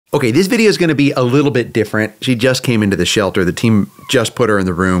Okay, this video is going to be a little bit different. She just came into the shelter. The team just put her in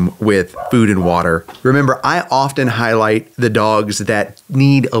the room with food and water. Remember, I often highlight the dogs that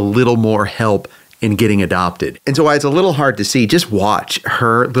need a little more help in getting adopted. And so while it's a little hard to see, just watch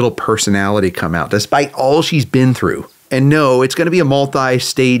her little personality come out despite all she's been through. And no, it's going to be a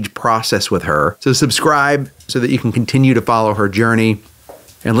multi-stage process with her. So subscribe so that you can continue to follow her journey.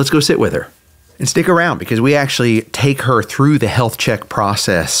 And let's go sit with her. And stick around because we actually take her through the health check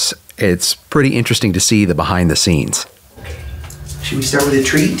process. It's pretty interesting to see the behind the scenes. Okay. Should we start with a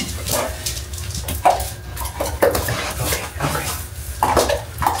treat? Okay.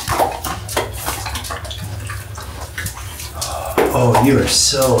 Oh, you are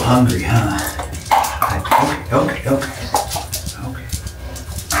so hungry, huh? Okay.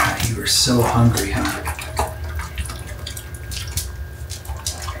 You are so hungry, huh?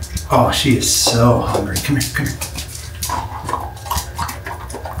 Oh, she is so hungry. Come here.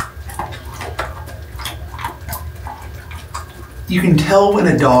 You can tell when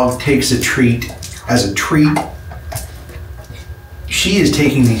a dog takes a treat as a treat. She is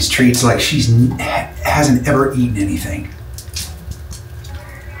taking these treats like she hasn't ever eaten anything.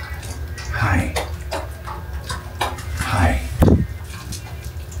 Hi.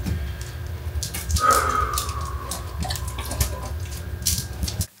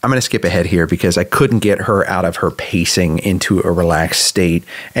 I'm going to skip ahead here because I couldn't get her out of her pacing into a relaxed state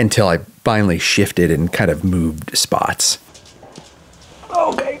until I finally shifted and kind of moved spots.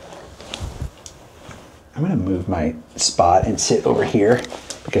 Okay. I'm going to move my spot and sit over here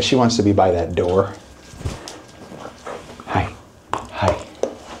because she wants to be by that door. Hi.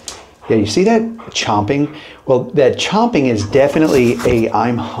 Yeah, you see that chomping? Well, that chomping is definitely a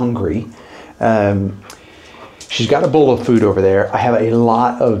I'm hungry. She's got a bowl of food over there. I have a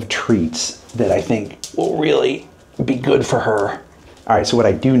lot of treats that I think will really be good for her. All right, so what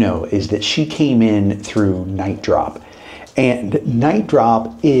I do know is that she came in through Night Drop. And Night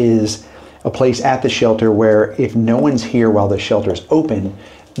Drop is a place at the shelter where if no one's here while the shelter's open,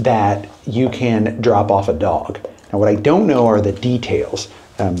 that you can drop off a dog. Now, what I don't know are the details.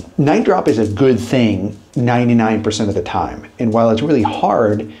 Night Drop is a good thing 99% of the time. And while it's really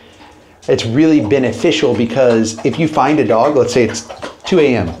hard, it's really beneficial because if you find a dog, let's say it's 2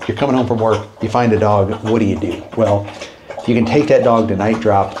 a.m., you're coming home from work, you find a dog, what do you do? Well, you can take that dog to Night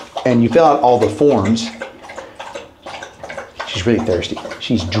Drop and you fill out all the forms. She's really thirsty.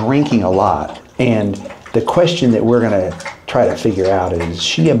 She's drinking a lot. And the question that we're gonna try to figure out is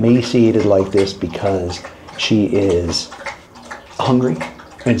she emaciated like this because she is hungry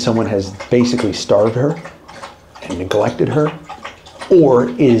and someone has basically starved her and neglected her? Or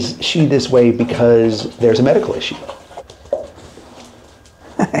is she this way because there's a medical issue?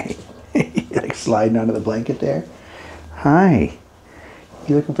 Hi. Like sliding under the blanket there. Hi.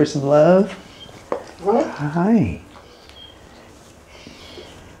 You looking for some love? What? Hi.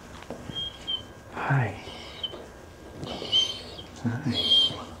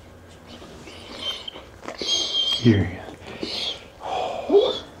 Here.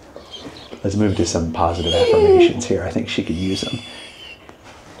 Let's move to some positive affirmations here. I think she could use them.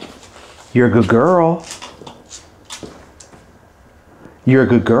 You're a good girl. You're a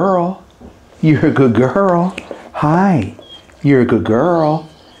good girl. You're a good girl. Hi. You're a good girl.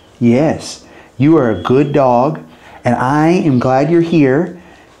 Yes. You are a good dog. And I am glad you're here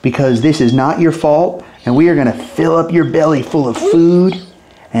because this is not your fault. And we are going to fill up your belly full of food.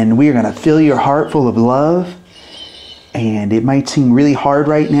 And we are going to fill your heart full of love. And it might seem really hard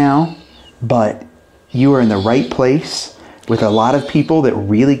right now, but you are in the right place with a lot of people that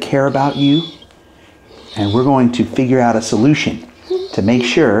really care about you. And we're going to figure out a solution to make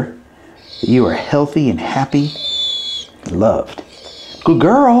sure that you are healthy and happy and loved. Good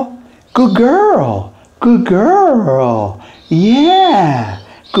girl. Good girl. Good girl. Yeah.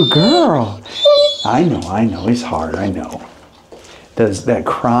 Good girl. I know. It's hard. I know. Does that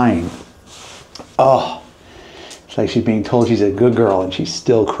crying. Oh. It's like she's being told she's a good girl and she's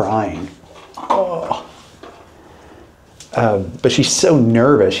still crying. Oh. But she's so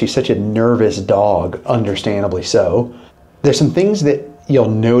nervous. She's such a nervous dog, understandably so. There's some things that you'll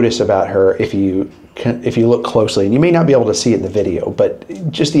notice about her if you look closely, and you may not be able to see it in the video, but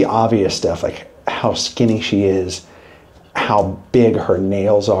just the obvious stuff, like how skinny she is, how big her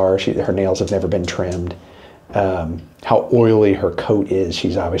nails are. Her nails have never been trimmed. How oily her coat is.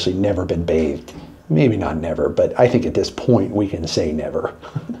 She's obviously never been bathed. Maybe not never, but I think at this point we can say never,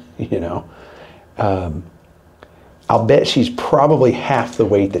 you know. I'll bet she's probably half the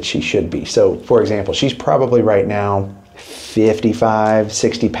weight that she should be. So for example, she's probably right now 55,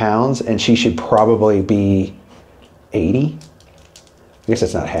 60 pounds, and she should probably be 80. guess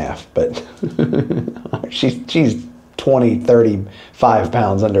it's not half, but she's 20, 35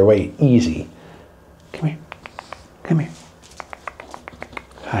 pounds underweight, easy. Come here. Come here.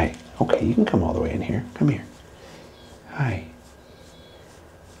 Hi. Okay, you can come all the way in here. Come here. Hi.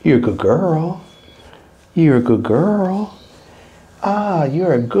 You're a good girl. You're a good girl. Ah,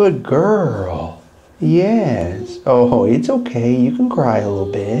 you're a good girl. Yes. Oh, it's okay. You can cry a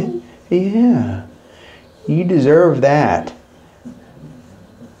little bit. Yeah. You deserve that.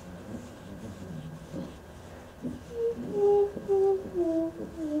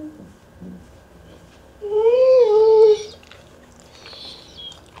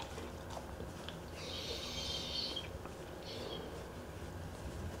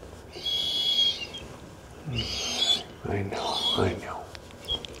 I know.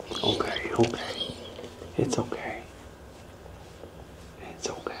 Okay, okay. It's okay. It's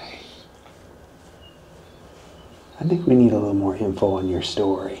okay. I think we need a little more info on your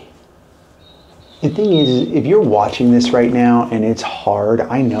story. The thing is, if you're watching this right now and it's hard,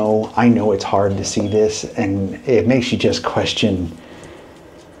 I know it's hard to see this, and it makes you just question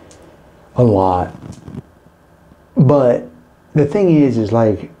a lot. But the thing is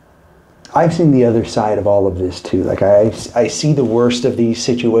like, I've seen the other side of all of this too. Like I see the worst of these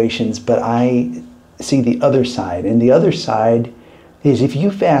situations, but I see the other side. And the other side is, if you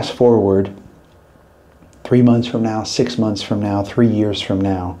fast forward 3 months from now, 6 months from now, 3 years from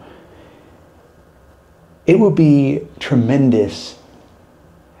now, it will be tremendous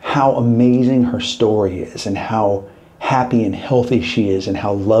how amazing her story is, and how happy and healthy she is, and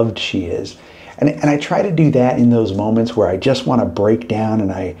how loved she is. And I try to do that in those moments where I just want to break down,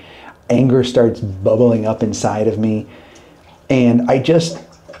 and anger starts bubbling up inside of me. And I just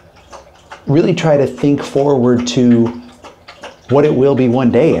really try to think forward to what it will be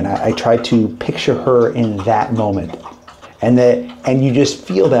one day. And I try to picture her in that moment. And you just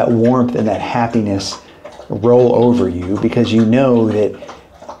feel that warmth and that happiness roll over you, because you know that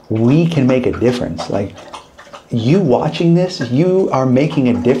we can make a difference. Like, you watching this, you are making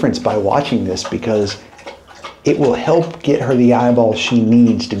a difference by watching this, because it will help get her the eyeballs she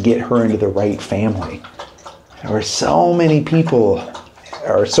needs to get her into the right family. There are so many people,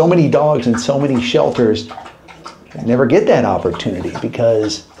 or so many dogs in so many shelters that never get that opportunity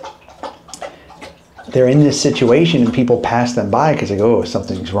because they're in this situation and people pass them by because they go, oh,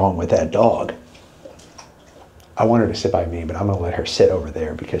 something's wrong with that dog. I want her to sit by me, but I'm going to let her sit over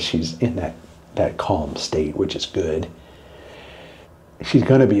there because she's in that calm state, which is good. She's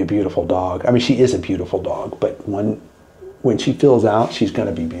going to be a beautiful dog. I mean, she is a beautiful dog, but when she fills out, she's going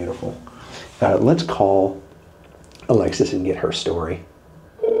to be beautiful. Let's call Alexis and get her story.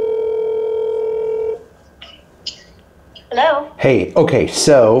 Hello. Hey, okay,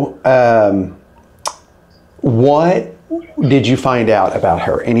 so what did you find out about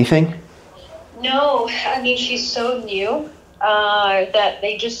her? Anything? No, I mean, she's so new that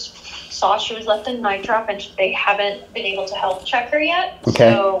they just saw she was left in night drop, and they haven't been able to health check her yet.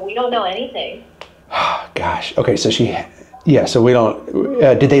 Okay. So we don't know anything. Gosh. Okay, so so we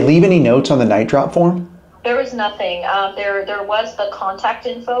don't, did they leave any notes on the night drop form? There was nothing. There was the contact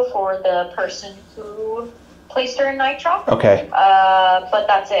info for the person who placed her in night drop. Okay. But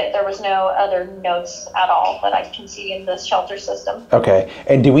that's it. There was no other notes at all that I can see in the shelter system. Okay.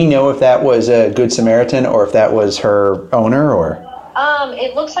 And do we know if that was a Good Samaritan or if that was her owner, or?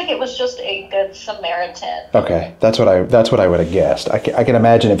 It looks like it was just a Good Samaritan. Okay, that's what I would have guessed. I can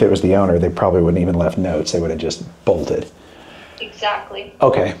imagine if it was the owner, they probably wouldn't even left notes. They would have just bolted. Exactly.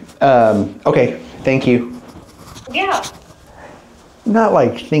 Okay. Okay. Thank you. Yeah. Not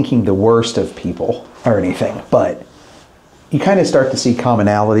like thinking the worst of people or anything, but you kind of start to see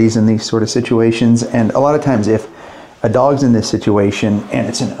commonalities in these sort of situations. And a lot of times, if a dog's in this situation and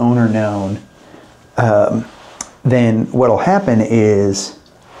it's an owner known, then what'll happen is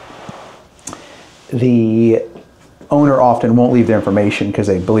the owner often won't leave their information because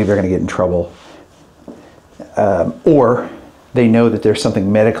they believe they're going to get in trouble, or they know that there's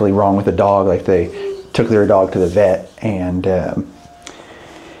something medically wrong with the dog, like they took their dog to the vet and the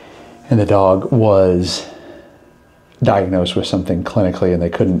dog was diagnosed with something clinically and they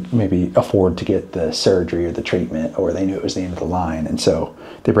couldn't maybe afford to get the surgery or the treatment, or they knew it was the end of the line, and so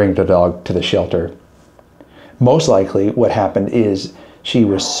they bring the dog to the shelter. Most likely what happened is she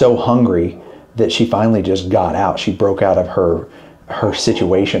was so hungry that she finally just got out. She broke out of her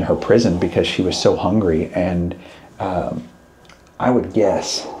situation, her prison, because she was so hungry. And I would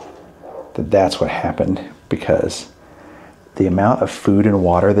guess that that's what happened, because the amount of food and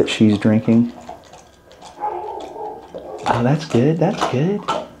water that she's drinking. Oh, that's good. That's good.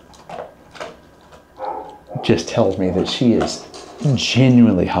 Just tells me that she is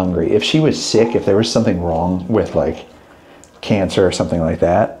genuinely hungry. If she was sick, if there was something wrong with like cancer or something like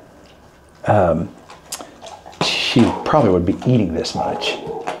that, she probably would be eating this much.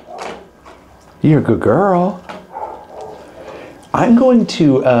 You're a good girl. I'm going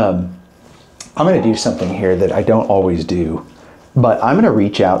to do something here that I don't always do, but I'm going to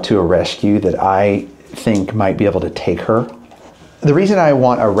reach out to a rescue that I think might be able to take her. The reason I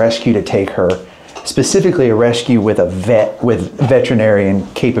want a rescue to take her, specifically a rescue with a vet with veterinarian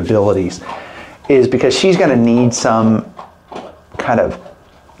capabilities, is because she's going to need some kind of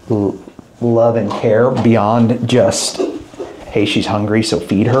love and care beyond just, hey, she's hungry, so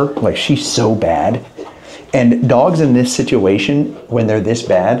feed her. Like, she's so bad. And dogs in this situation, when they're this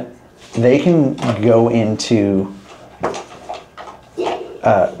bad, they can go into,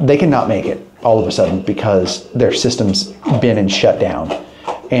 they can not make it all of a sudden because their system's been in shutdown,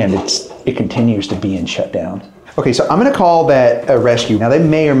 and it continues to be in shutdown. Okay, so I'm gonna call that a rescue. Now, they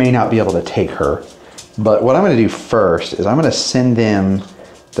may or may not be able to take her, but what I'm gonna do first is I'm gonna send them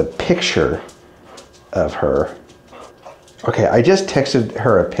the picture of her. Okay, I just texted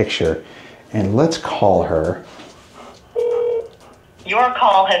her a picture, and let's call her. Your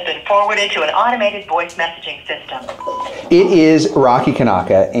call has been forwarded to an automated voice messaging system. It is Rocky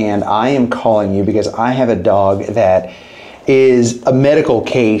Kanaka, and I am calling you because I have a dog that is a medical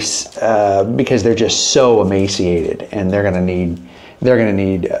case because they're just so emaciated, and they're gonna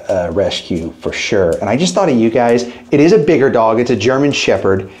need a rescue for sure. And I just thought of you guys. It is a bigger dog. It's a German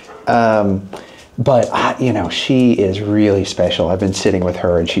Shepherd, but you know, she is really special. I've been sitting with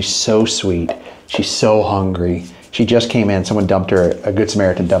her, and she's so sweet. She's so hungry. She just came in. Someone dumped her, a Good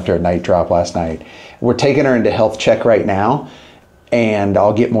Samaritan dumped her a night drop last night. We're taking her into health check right now, and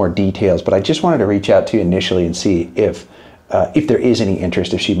I'll get more details, but I just wanted to reach out to you initially and see if there is any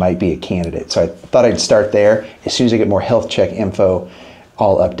interest, if she might be a candidate. So I thought I'd start there. As soon as I get more health check info,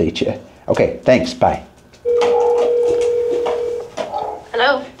 I'll update you. Okay, thanks, bye.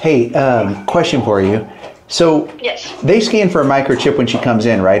 Hello? Hey, question for you. So Yes. they scan for a microchip when she comes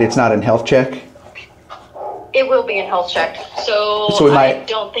in, right? It's not in health check? It will be in health check. So we I might-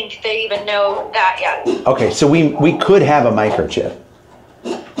 don't think they even know that yet. Okay, so we could have a microchip.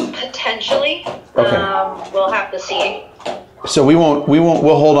 Potentially. Okay. We'll have to see. So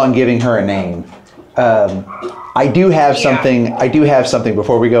we'll hold on giving her a name. I do have something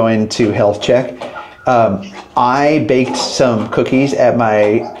before we go into health check. I baked some cookies at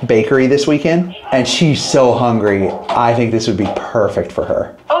my bakery this weekend, and she's so hungry. I think this would be perfect for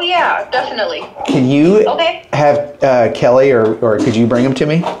her. Oh yeah, definitely. Can you Okay. have Kelly or could you bring them to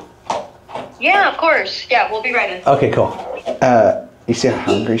me? Yeah, of course. Yeah, we'll be right in. Okay, cool. You see how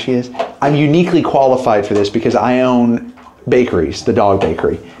hungry she is? I'm uniquely qualified for this because I own bakeries, the dog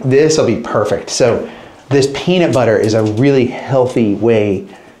bakery. This will be perfect. So this peanut butter is a really healthy way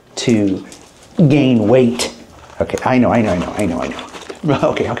to gain weight. Okay, I know. Okay,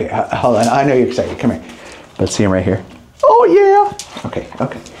 hold on. I know you're excited. Come here. Let's see him right here. Oh, yeah. Okay.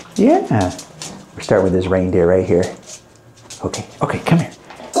 Yeah. We'll start with this reindeer right here. Okay, come here.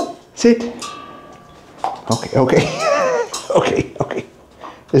 Sit. Okay. Okay.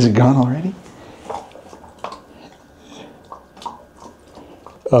 Is it gone already?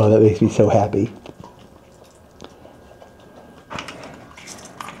 Oh, that makes me so happy.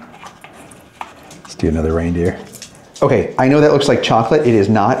 Let's do another reindeer. Okay, I know that looks like chocolate. It is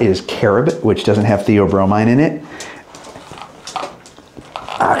not. It is carob, which doesn't have theobromine in it.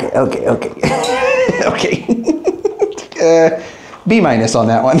 Okay. Okay. B- on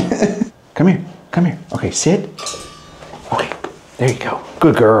that one. Come here. Okay, sit. Okay, there you go.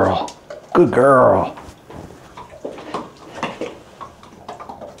 Good girl.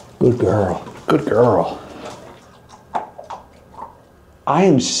 I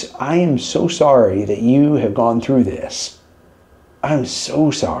am so sorry that you have gone through this. I'm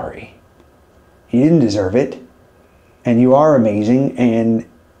so sorry. You didn't deserve it. And you are amazing, and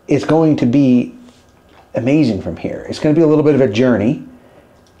it's going to be amazing from here. It's going to be a little bit of a journey,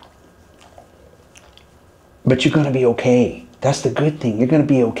 but you're going to be okay. That's the good thing. You're going to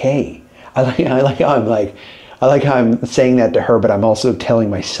be okay. I like how I'm saying that to her, but I'm also telling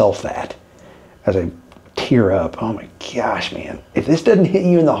myself that as I tear up. Oh my gosh, man. If this doesn't hit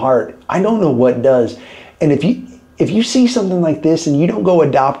you in the heart, I don't know what does. And if you see something like this and you don't go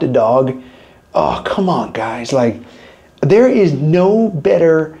adopt a dog, oh, come on, guys. Like, there is no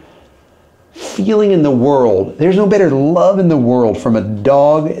better feeling in the world. There's no better love in the world from a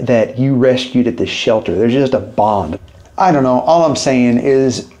dog that you rescued at the shelter. There's just a bond. I don't know. All I'm saying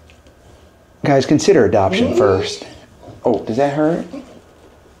is, guys, consider adoption first. Oh, does that hurt?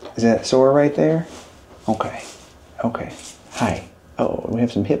 Is that sore right there? Okay. Hi. Oh, we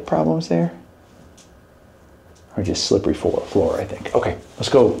have some hip problems there? Or just slippery floor, I think. Okay, let's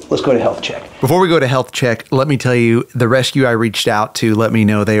go to health check. Before we go to health check, let me tell you, the rescue I reached out to let me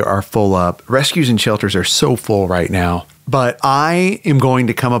know they are full up. Rescues and shelters are so full right now. But I am going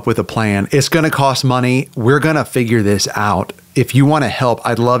to come up with a plan. It's going to cost money. We're going to figure this out. If you want to help,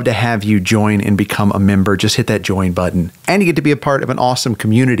 I'd love to have you join and become a member. Just hit that join button. And you get to be a part of an awesome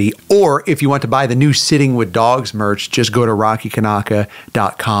community. Or if you want to buy the new Sitting with Dogs merch, just go to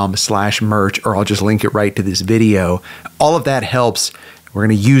rockykanaka.com/merch, or I'll just link it right to this video. All of that helps. We're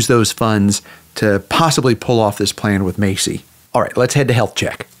going to use those funds to possibly pull off this plan with Macy. All right, let's head to health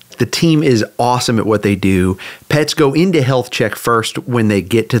check. The team is awesome at what they do. Pets go into health check first when they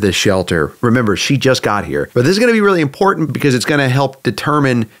get to the shelter. Remember, she just got here. But this is going to be really important because it's going to help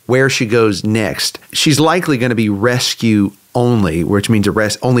determine where she goes next. She's likely going to be rescue only, which means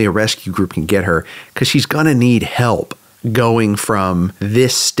only a rescue group can get her, because she's going to need help going from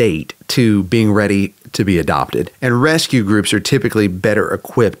this state to being ready to be adopted. And rescue groups are typically better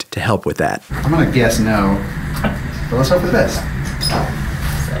equipped to help with that. I'm going to guess no, but let's hope for the best.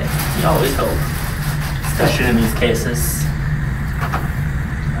 You always hope, especially in these cases.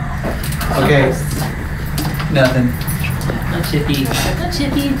 Okay. Nothing. No chippy. No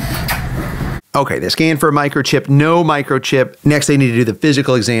chippy. Okay, they scan for a microchip, no microchip. Next, they need to do the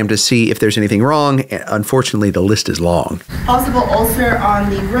physical exam to see if there's anything wrong. Unfortunately, the list is long. Possible ulcer on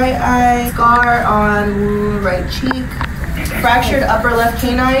the right eye, scar on right cheek, fractured upper left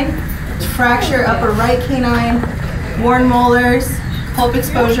canine, fractured upper right canine, worn molars, pulp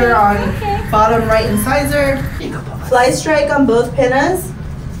exposure on bottom right incisor, fly strike on both pinnas,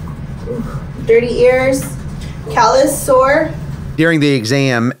 dirty ears, callus sore. During the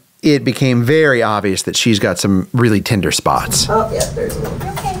exam, it became very obvious that she's got some really tender spots. Oh, yeah, there's a little.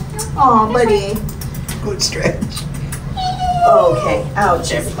 Okay. Aw, buddy. Good stretch. Okay,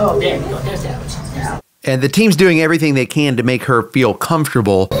 ouch. Oh, there we go. There's the ouch. And the team's doing everything they can to make her feel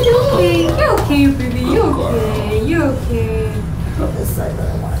comfortable. You're okay. You're okay, baby. You're okay. You're okay. This side that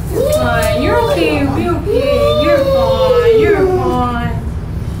I want. You're fine. You're okay. You're okay. You're fine. You're fine.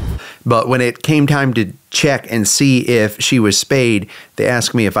 But when it came time to check and see if she was spayed, they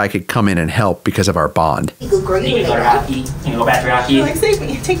asked me if I could come in and help because of our bond. You go great. You can go to Rocky. You can go back to Rocky. Like, save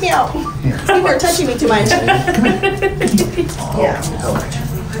me. Take me out. People are touching me too much. Yeah.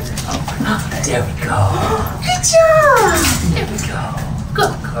 There we go. Good job. There we go.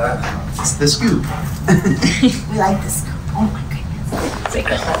 Good girl. It's the scoop. We like this. Oh my goodness. Take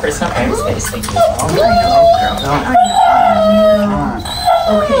that first time in space. Thank you. I know.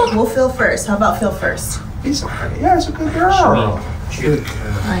 Okay, we'll feel first. How about feel first? It's okay. Yeah, it's a good girl. Good.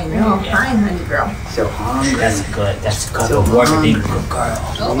 I know. Hi, honey girl. So hungry. That's good. That's good. So Reward for being a hungry. good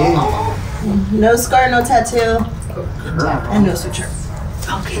girl. Yeah. No scar, no tattoo, Girl. and no suture.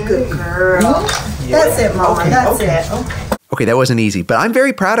 Okay, good girl. That's it, Mama. That's it. Okay. Okay, that wasn't easy, but I'm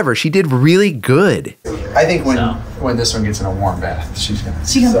very proud of her. She did really good. I think when this one gets in a warm bath, she's gonna.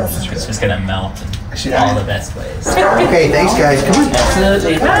 She gonna. It's just gonna melt She- in all the best ways. Okay, thanks guys. Come on.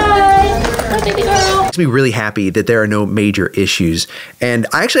 Absolutely. Bye. Bye, baby girl. Makes me really happy that there are no major issues. And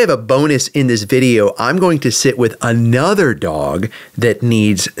I actually have a bonus in this video. I'm going to sit with another dog that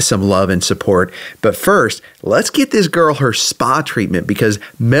needs some love and support. But first, let's get this girl her spa treatment because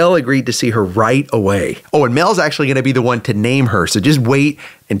Mel agreed to see her right away. Oh, and Mel's actually going to be the one to name her. So just wait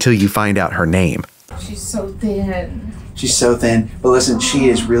until you find out her name. She's so thin. She's so thin. But listen, she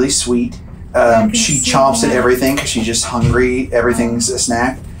is really sweet. She chomps at everything because she's just hungry. Everything's a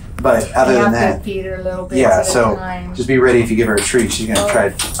snack. But other than that, feed her a little bit yeah, at a so time. just be ready if you give her a treat. She's going to try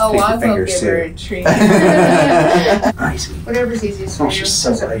to take I your will fingers give her too. a treat. Nice. Whatever's easiest for Oh, you. she's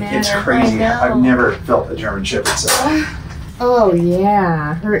so Doesn't like, it's matter. crazy. I know. I've never felt a German Shepherd so. Oh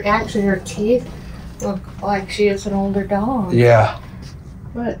yeah, her teeth look like she is an older dog. Yeah.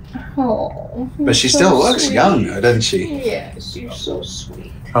 But But she so still looks sweet. young though, doesn't she? Yes, you're so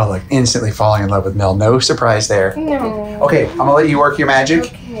sweet. Oh, like instantly falling in love with Mel. No surprise there. No. Okay, I'm gonna let you work your magic,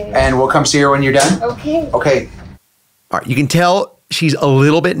 Okay. and we'll come see her when you're done. Okay. Okay. All right, you can tell she's a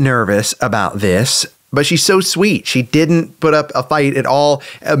little bit nervous about this, but she's so sweet. She didn't put up a fight at all.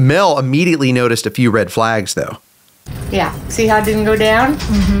 Mel immediately noticed a few red flags though. Yeah. See how it didn't go down?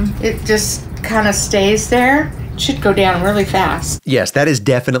 Mm-hmm. It just kind of stays there. It should go down really fast. Yes, that is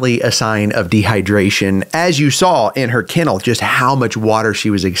definitely a sign of dehydration, as you saw in her kennel, just how much water she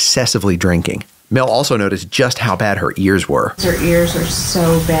was excessively drinking. Mel also noticed just how bad her ears were. Her ears are so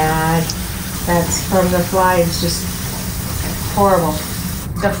bad. That's from the flies, just horrible.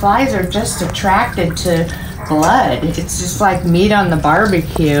 The flies are just attracted to blood. It's just like meat on the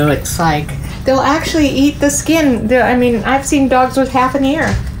barbecue. It's like they'll actually eat the skin. I mean, I've seen dogs with half an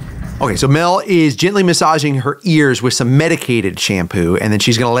ear. Okay, so Mel is gently massaging her ears with some medicated shampoo, and then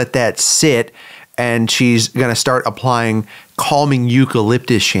she's gonna let that sit, and she's gonna start applying calming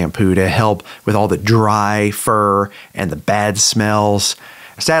eucalyptus shampoo to help with all the dry fur and the bad smells.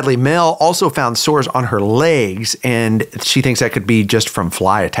 Sadly, Mel also found sores on her legs, and she thinks that could be just from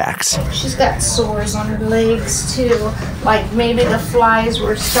fly attacks. She's got sores on her legs too. Like maybe the flies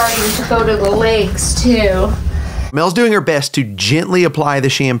were starting to go to the legs too. Mel's doing her best to gently apply the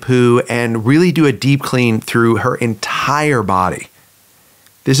shampoo and really do a deep clean through her entire body.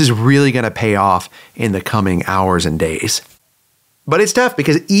 This is really going to pay off in the coming hours and days. But it's tough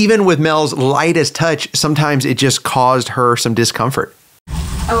because even with Mel's lightest touch, sometimes it just caused her some discomfort.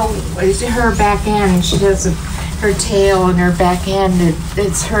 Oh, it's her back end. She does her tail and her back end.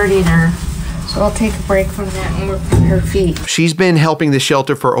 It's hurting her. So I'll take a break from that and work on her feet. She's been helping the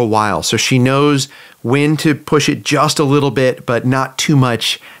shelter for a while, so she knows when to push it just a little bit, but not too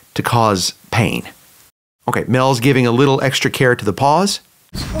much to cause pain. Okay, Mel's giving a little extra care to the paws.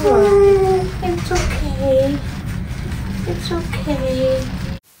 It's okay. It's okay.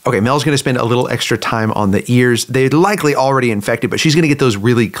 Okay, Mel's going to spend a little extra time on the ears. They're likely already infected, but she's going to get those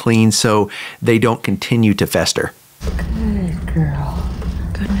really clean so they don't continue to fester. Good girl.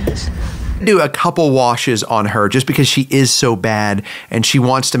 Goodness. Do a couple washes on her just because she is so bad, and she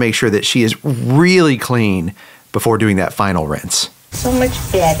wants to make sure that she is really clean before doing that final rinse. So much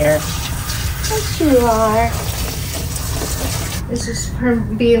better. Yes, you are. This is her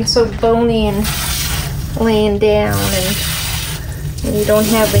being so bony and laying down, and you don't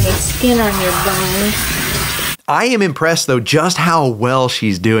have any skin on your bones. I am impressed, though, just how well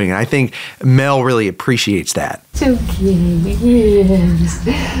she's doing. And I think Mel really appreciates that. It's okay. Yes.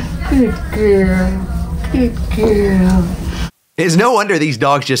 Good girl. Good girl. It's no wonder these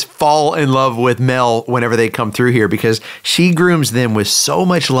dogs just fall in love with Mel whenever they come through here because she grooms them with so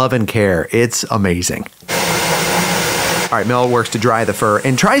much love and care. It's amazing. All right, Mel works to dry the fur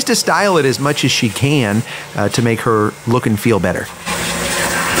and tries to style it as much as she can to make her look and feel better.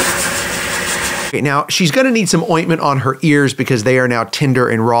 Okay, now, she's going to need some ointment on her ears because they are now tender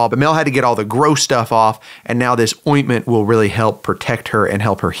and raw, but Mel had to get all the gross stuff off, and now this ointment will really help protect her and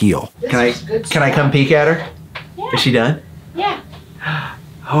help her heal. Can I come peek at her? Yeah. Is she done? Yeah.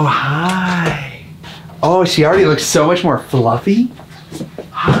 Oh, hi. Oh, she already looks so much more fluffy.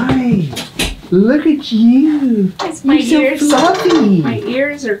 Hi. Look at you. It's my You're ears. so fluffy. My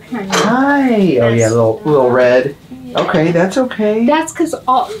ears are kind of. Hi. Oh, yeah, little red. Okay, that's okay. That's because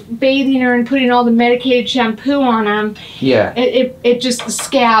bathing her and putting all the medicated shampoo on them. Yeah. It just, the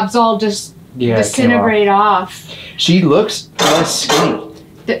scabs all just disintegrate off. She looks less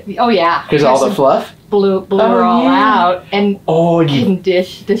skinny. Oh, yeah. Because all the fluff? Blew her all out. And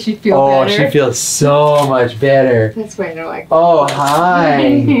does she feel better? Oh, she feels so much better. That's why they're like. Oh,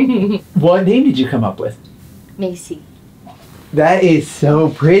 hi. What name did you come up with? Macy. That is so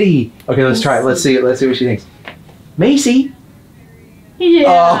pretty. Okay, let's try it. Let's see what she thinks. Macy.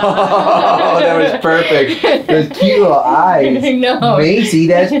 Yeah. Oh, that was perfect. Those cute little eyes. I know. Macy,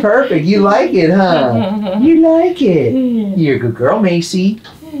 that's perfect. You like it, huh? You like it. You're a good girl, Macy.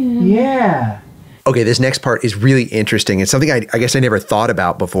 Yeah. Okay, this next part is really interesting. It's something I guess I never thought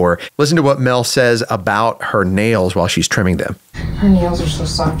about before. Listen to what Mel says about her nails while she's trimming them. Her nails are so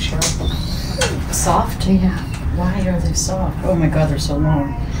soft, Cheryl. Soft? Yeah. Why are they soft? Oh my God, they're so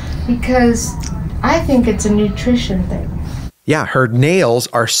long. Because I think it's a nutrition thing. Yeah, her nails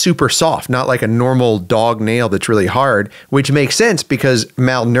are super soft, not like a normal dog nail that's really hard, which makes sense because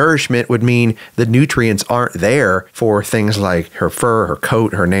malnourishment would mean the nutrients aren't there for things like her fur, her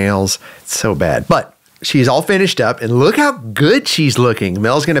coat, her nails. It's so bad. But she's all finished up, and look how good she's looking.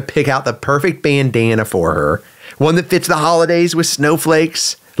 Mel's going to pick out the perfect bandana for her, one that fits the holidays with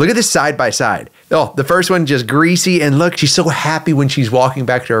snowflakes. Look at this side by side. Oh, the first one just greasy, and look, she's so happy when she's walking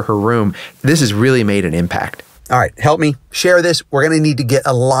back to her room. This has really made an impact. All right, help me share this. We're going to need to get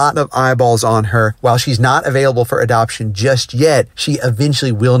a lot of eyeballs on her. While she's not available for adoption just yet, she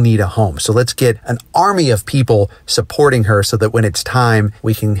eventually will need a home. So let's get an army of people supporting her so that when it's time,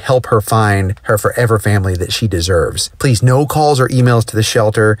 we can help her find her forever family that she deserves. Please, no calls or emails to the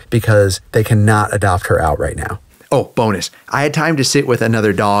shelter because they cannot adopt her out right now. Oh, bonus. I had time to sit with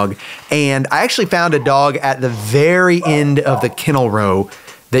another dog, and I actually found a dog at the very end of the kennel row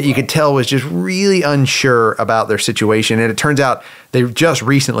that you could tell was just really unsure about their situation. And it turns out they just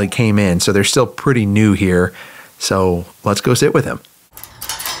recently came in, so they're still pretty new here. So let's go sit with him.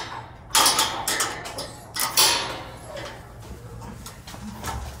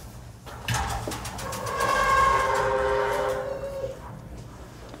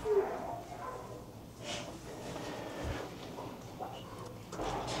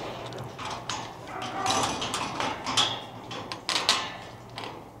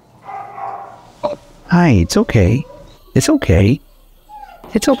 Hi, it's okay. It's okay.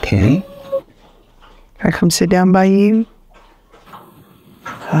 It's okay. Can I come sit down by you?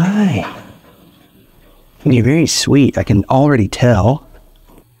 Hi. You're very sweet. I can already tell.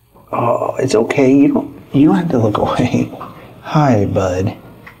 Oh, it's okay. You don't have to look away. Hi, bud.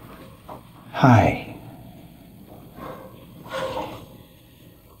 Hi.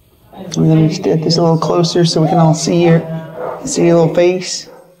 Let me just get this a little closer so we can all see your little face.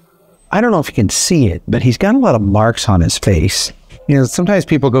 I don't know if you can see it, but he's got a lot of marks on his face. You know, sometimes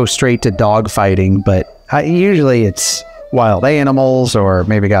people go straight to dog fighting, but usually it's wild animals, or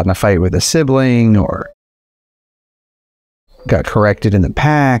maybe got in a fight with a sibling, or got corrected in the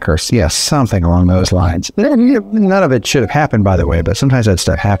pack, or something along those lines. None of it should have happened, by the way, but sometimes that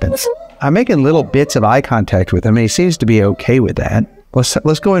stuff happens. I'm making little bits of eye contact with him, and he seems to be okay with that.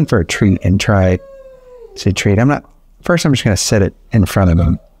 Let's go in for a treat and try say treat. First I'm just going to set it in front of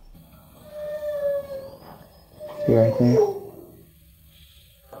him. See right there?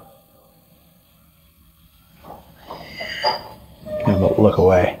 Look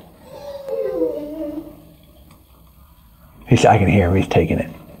away. I can hear him. He's taking it.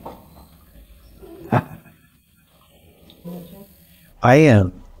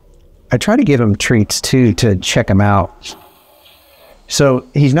 I try to give him treats too to check him out. So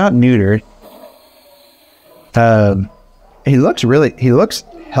he's not neutered. He looks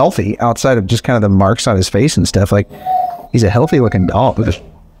healthy outside of just kind of the marks on his face and stuff. Like, he's a healthy looking dog with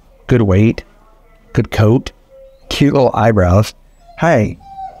good weight, good coat, cute little eyebrows. Hi.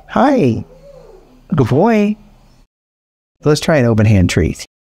 Good boy. Let's try an open hand treat.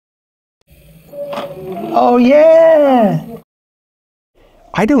 Oh yeah.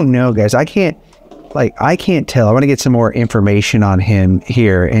 I don't know, guys. I can't tell. I want to get some more information on him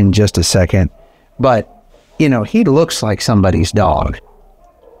here in just a second. But, you know, he looks like somebody's dog.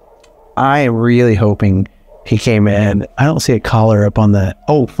 I am really hoping he came in. I don't see a collar up on the...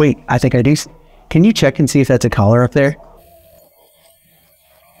 Oh, wait. I think I do. Can you check and see if that's a collar up there?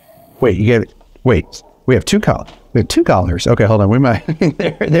 Wait, wait. We have two collars. We have two collars. Okay, hold on. We might...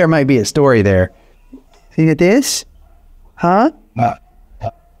 there might be a story there. See at this? Huh?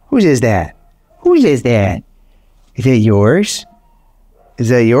 Whose is that? Whose is that? Is it yours? Is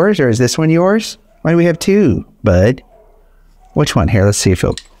that yours, or is this one yours? Why do we have two, bud? Which one? Here, let's see if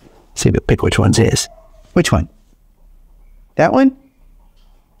he'll pick which one's his. Which one? That one?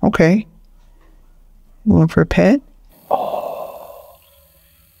 Okay. Going for a pet? Oh.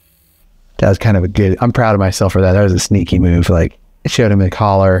 That was kind of a good... I'm proud of myself for that. That was a sneaky move. Like, I showed him the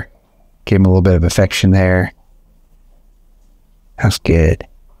collar, gave him a little bit of affection there. That's good.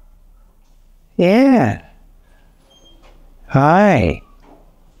 Yeah. Hi.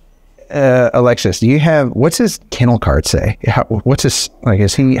 Alexis, do you have... What's his kennel card say? What's his... Like,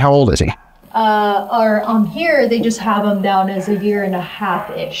 how old is he? Or on here, they just have him down as a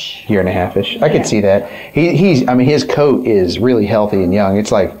 1.5-ish. 1.5-ish. I could see that. His coat is really healthy and young.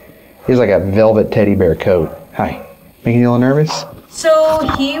 It's like, he's like a velvet teddy bear coat. Hi. Making you a little nervous? So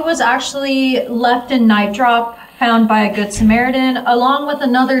he was actually left in night drop, found by a Good Samaritan, along with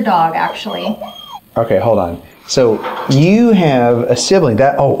another dog, actually. Okay, hold on. So you have a sibling.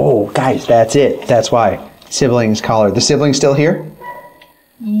 Guys, that's it. That's why. Sibling's collar. The sibling still here?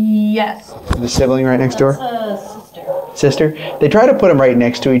 Yes. The sibling right next door? Sister. Sister? They try to put them right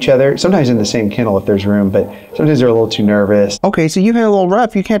next to each other, sometimes in the same kennel if there's room, but sometimes they're a little too nervous. Okay, so you had a little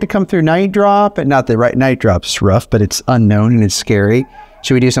rough. You had to come through night drop, and not the right night drop's rough, but it's unknown and it's scary.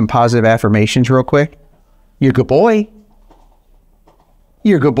 Should we do some positive affirmations real quick? You're a good boy.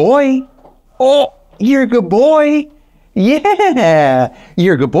 You're a good boy. Oh, you're a good boy. Yeah.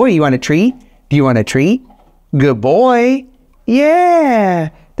 You're a good boy. You want a treat? Do you want a treat? Good boy. Yeah.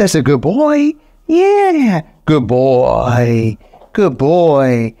 That's a good boy. Yeah. Good boy. Good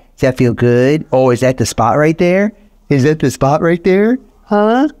boy. Does that feel good? Oh, is that the spot right there? Is that the spot right there?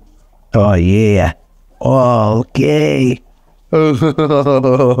 Huh? Oh, yeah. Oh, okay.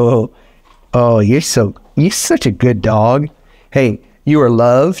 Oh, you're such a good dog. Hey, you are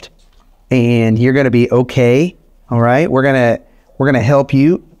loved, and you're gonna be okay. All right, we're gonna help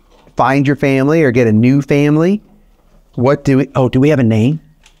you find your family or get a new family. Do we have a name?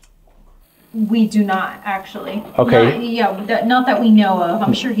 We do not, actually. Okay. Not that we know of.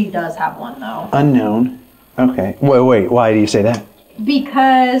 I'm sure he does have one, though. Unknown. Okay. Wait. Why do you say that?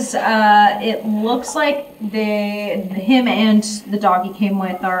 Because it looks like him and the dog he came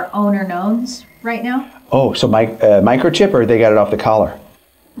with are owner knowns right now. Oh, so microchip, or they got it off the collar?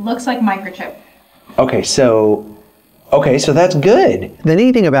 Looks like microchip. Okay, so that's good. Then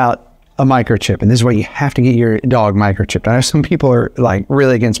anything about a microchip, and this is why you have to get your dog microchipped. I know some people are like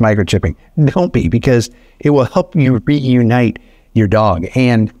really against microchipping. Don't be, because it will help you reunite your dog.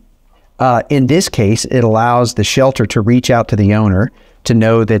 And in this case, it allows the shelter to reach out to the owner to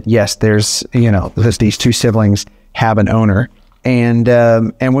know that, yes, there's, these two siblings have an owner, and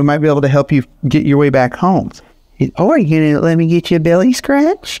we might be able to help you get your way back home. Oh, are you going to let me get you a belly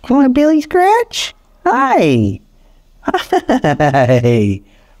scratch? You want a belly scratch? Hi. Hi.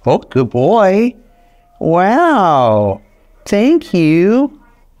 Oh, good boy. Wow. Thank you.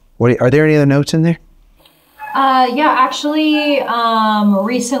 Are there any other notes in there? Yeah, actually,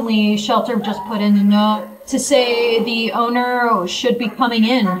 recently Shelter just put in a note to say the owner should be coming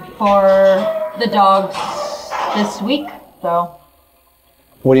in for the dogs this week, so.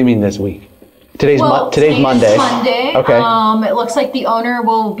 What do you mean this week? Today's Monday. Today's Monday. Okay. It looks like the owner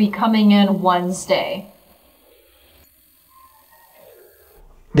will be coming in Wednesday.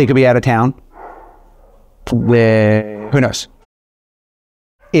 They could be out of town. Who knows?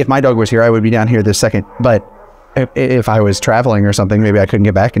 If my dog was here, I would be down here this second. But if I was traveling or something, maybe I couldn't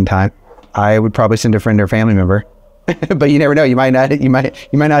get back in time, I would probably send a friend or family member. But you never know. You might not. You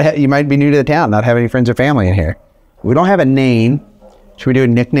might be new to the town, not have any friends or family in here. We don't have a name. Should we do a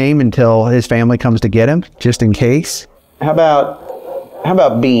nickname until his family comes to get him, just in case? How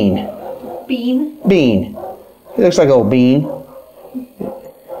about Bean? Bean? Bean. He looks like a little bean.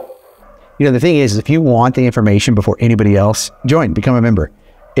 The thing is, if you want the information before anybody else, become a member.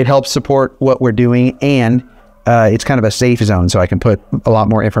 It helps support what we're doing, and it's kind of a safe zone, so I can put a lot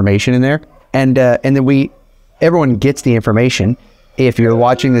more information in there. And then everyone gets the information. If you're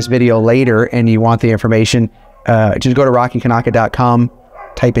watching this video later and you want the information, just go to rockykanaka.com,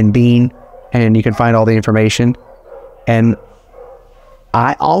 type in Bean, and you can find all the information. And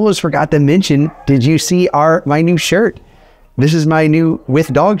I almost forgot to mention, did you see my new shirt? This is my new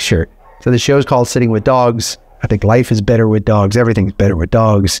With Dogs shirt. So the show's called Sitting with Dogs. I think life is better with dogs. Everything's better with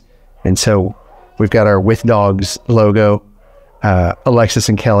dogs. And so we've got our With Dogs logo. Alexis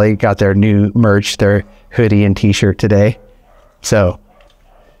and Kelly got their new merch, their hoodie and t-shirt today. So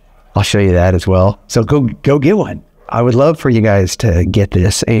I'll show you that as well. So go get one. I would love for you guys to get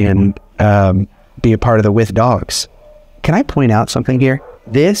this and be a part of the With Dogs. Can I point out something here?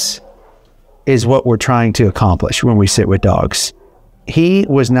 This is what we're trying to accomplish when we sit with dogs. He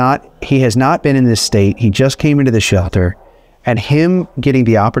has not been in this state. He just came into the shelter, and him getting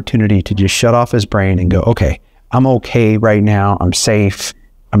the opportunity to just shut off his brain and go, okay, I'm okay right now. I'm safe.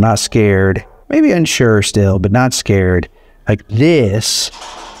 I'm not scared. Maybe unsure still, but not scared. Like, this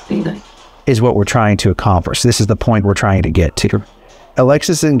is what we're trying to accomplish. This is the point we're trying to get to.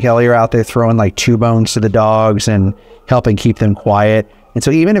 Alexis and Kelly are out there throwing like chew bones to the dogs and helping keep them quiet. And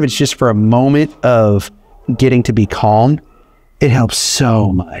so even if it's just for a moment of getting to be calm, it helps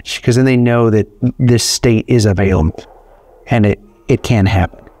so much, because then they know that this state is available and it can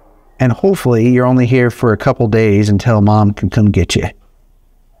happen. And hopefully you're only here for a couple days until mom can come get you.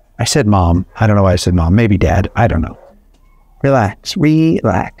 I said mom. I don't know why I said mom. Maybe dad. I don't know. Relax,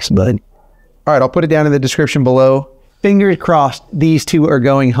 bud. All right, I'll put it down in the description below. Fingers crossed these two are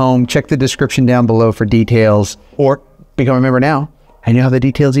going home. Check the description down below for details, or become a member now, and you'll have the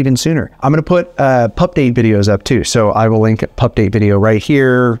details even sooner. I'm going to put pup date videos up too. So I will link a pup date video right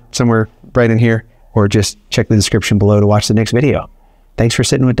here, somewhere right in here, or just check the description below to watch the next video. Thanks for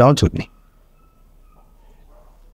sitting with dogs with me.